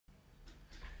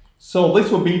So this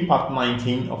will be part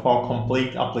 19 of our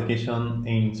complete application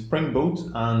in Spring Boot,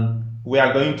 and we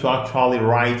are going to actually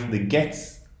write the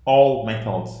getAll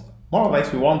methods. More or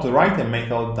less, we want to write a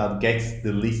method that gets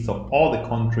the list of all the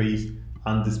countries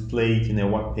and display it in a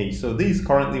web page. So this is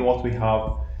currently what we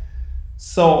have.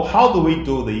 So how do we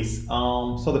do this?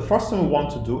 So the first thing we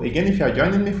want to do, again, if you are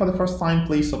joining me for the first time,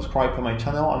 please subscribe to my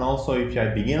channel. And also if you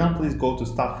are a beginner, please go to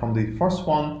start from the first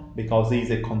one, because this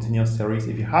is a continuous series.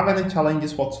 If you have any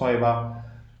challenges whatsoever,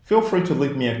 feel free to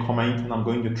leave me a comment and I'm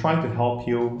going to try to help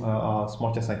you as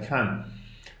much as I can.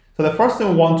 So the first thing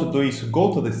we want to do is to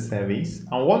go to the service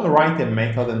and we want to write a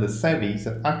method in the service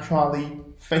that actually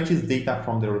fetches data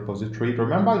from the repository.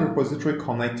 Remember, the repository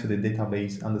connects to the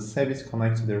database and the service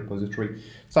connects to the repository.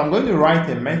 So I'm going to write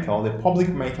a method, a public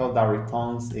method that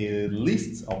returns a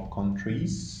list of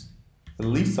countries,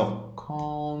 and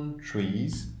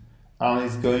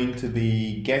it's going to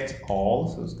be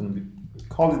getAll. So it's going to be,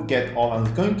 call it getAll, and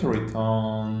it's going to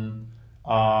return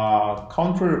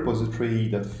country repository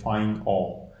that find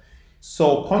all.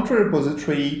 So country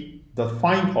repository that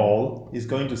find all is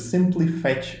going to simply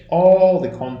fetch all the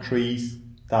countries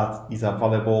that is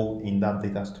available in that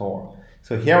data store.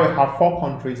 So here we have 4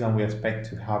 countries and we expect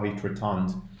to have it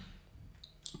returned.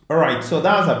 All right, so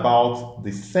that's about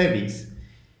the service.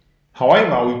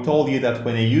 However, we told you that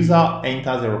when a user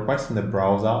enters a request in the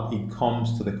browser, it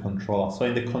comes to the controller. So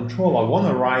in the controller, I want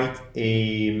to write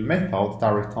a method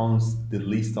that returns the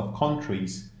list of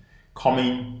countries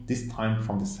coming this time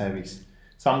from the service.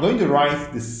 So I'm going to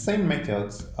write the same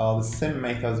methods. The same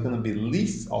method is going to be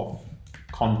list of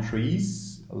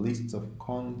countries, a list of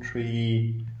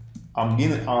country.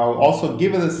 I'll also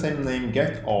give it the same name,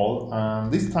 getAll,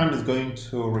 and this time is going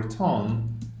to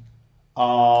return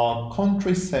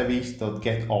country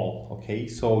service.getAll. Okay,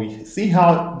 so we see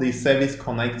how the service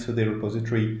connects to the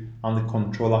repository and the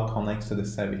controller connects to the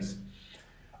service.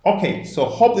 Okay, so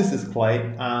hope this is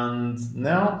clear, and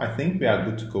now I think we are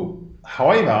good to go.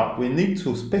 However, we need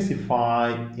to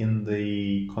specify in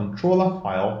the controller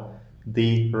file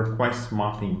the request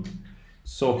mapping.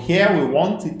 So here we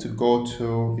want it to go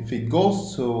to, if it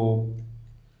goes to,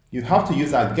 you have to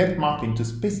use that get mapping to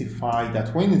specify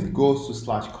that when it goes to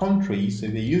 /countries, so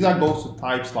if the user goes to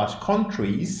type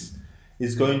 /countries,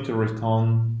 it's going to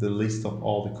return the list of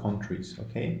all the countries,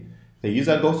 okay? The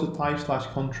user goes to type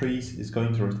 /countries, is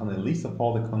going to return a list of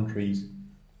all the countries.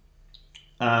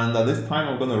 And at this time,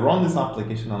 I'm going to run this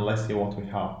application and let's see what we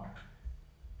have.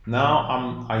 Now,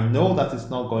 I know that it's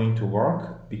not going to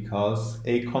work because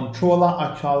a controller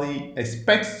actually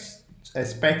expects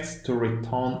to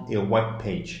return a web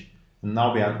page. And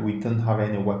now we don't have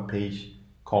any web page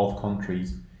called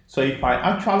countries. So if I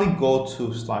actually go to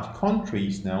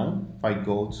 /countries now, if I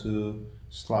go to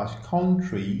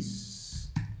 /countries,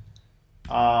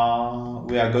 we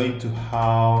are going to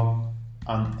have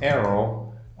an error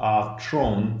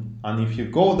thrown, and if you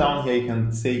go down here, you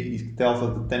can see it tells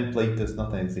us the template does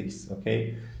not exist.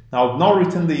 Okay, now I've not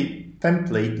written the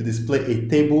template to display a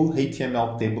table,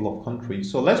 HTML table of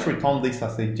countries. So let's return this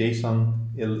as a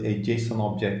JSON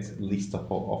object list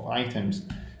of items.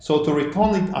 So to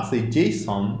return it as a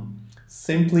JSON,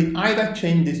 simply either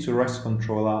change this to REST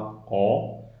controller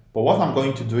but what I'm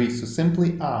going to do is to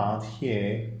simply add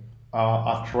here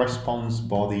at response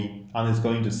body, and it's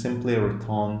going to simply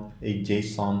return a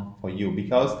JSON for you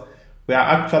because we are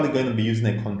actually going to be using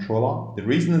a controller. The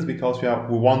reason is because we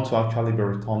want to actually be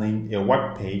returning a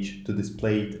web page to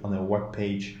display it on a web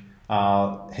page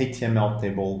HTML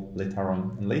table later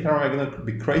on. And later on, we're going to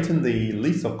be creating the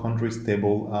list of countries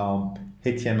table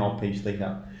HTML page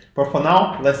later. But for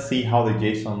now, let's see how the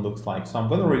JSON looks like. So I'm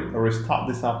going to restart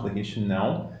this application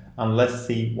now, and let's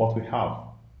see what we have.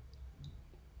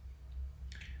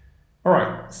 All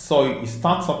right, so it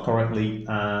starts up correctly,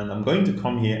 and I'm going to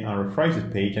come here and refresh the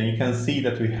page, and you can see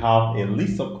that we have a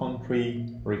list of countries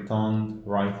returned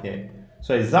right here.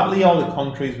 So exactly all the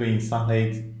countries we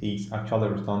inserted is actually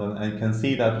returned, and you can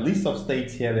see that list of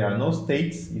states here, there are no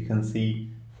states. You can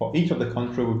see for each of the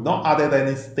countries, we've not added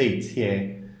any states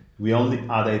here. We only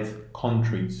added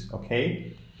countries,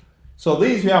 okay? So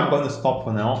this is where I'm going to stop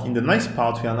for now. In the next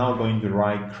part, we are now going to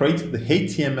create the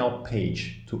HTML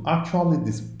page to actually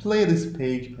display this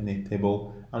page in a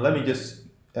table. And let me just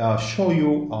show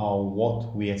you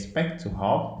what we expect to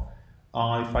have.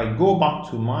 If I go back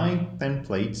to my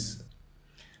templates,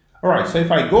 all right, so if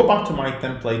I go back to my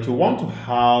template, we want to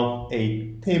have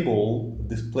a table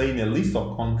displaying a list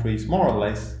of countries, more or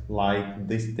less like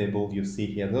this table you see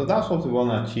here. So that's what we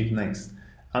want to achieve next.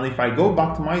 And if I go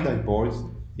back to my dashboards,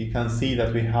 you can see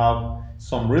that we have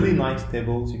some really nice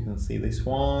tables. You can see this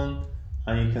one,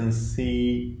 and you can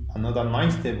see another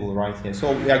nice table right here.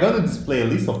 So we are going to display a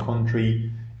list of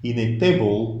country in a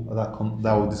table that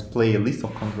will display a list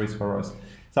of countries for us.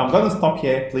 So I'm going to stop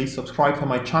here. Please subscribe to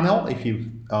my channel if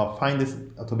you find this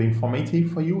to be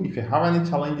informative for you. If you have any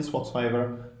challenges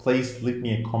whatsoever, please leave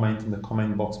me a comment in the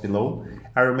comment box below.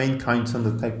 I remain Kindson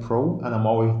the Tech Pro, and I'm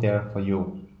always there for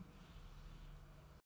you.